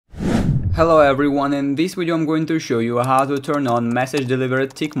Hello everyone, in this video I'm going to show you how to turn on message delivery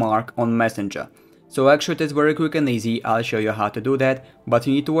tick mark on Messenger. So actually it is very quick and easy. I'll show you how to do that, but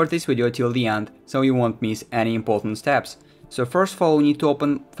you need to watch this video till the end so you won't miss any important steps. So first of all we need to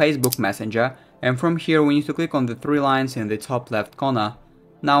open Facebook Messenger, and from here we need to click on the three lines in the top left corner.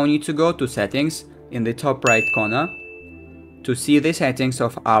 Now we need to go to settings in the top right corner to see the settings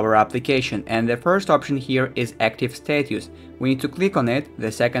of our application, and the first option here is active status. We need to click on it,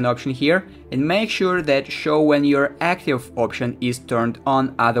 the second option here, and make sure that show when your active option is turned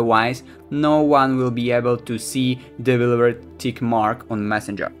on, otherwise no one will be able to see the delivered tick mark on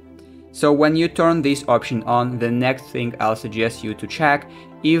Messenger. So when you turn this option on, the next thing I'll suggest you to check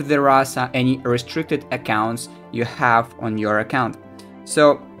if there are any restricted accounts you have on your account.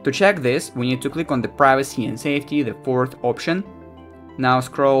 So to check this, we need to click on the privacy and safety, the fourth option. Now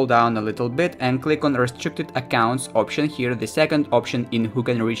scroll down a little bit and click on restricted accounts option here, the second option in who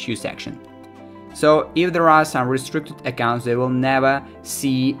can reach you section. So if there are some restricted accounts, they will never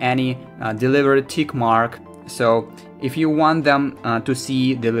see any delivered tick mark. So if you want them to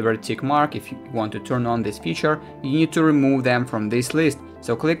see delivered tick mark, if you want to turn on this feature, you need to remove them from this list.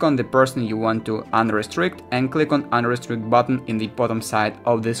 So click on the person you want to unrestrict and click on unrestrict button in the bottom side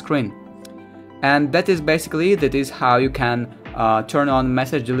of the screen. And that is basically it. That is how you can turn on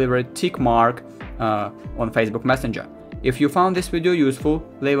message delivery tick mark on Facebook Messenger. If you found this video useful,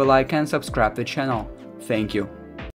 leave a like and subscribe to the channel. Thank you.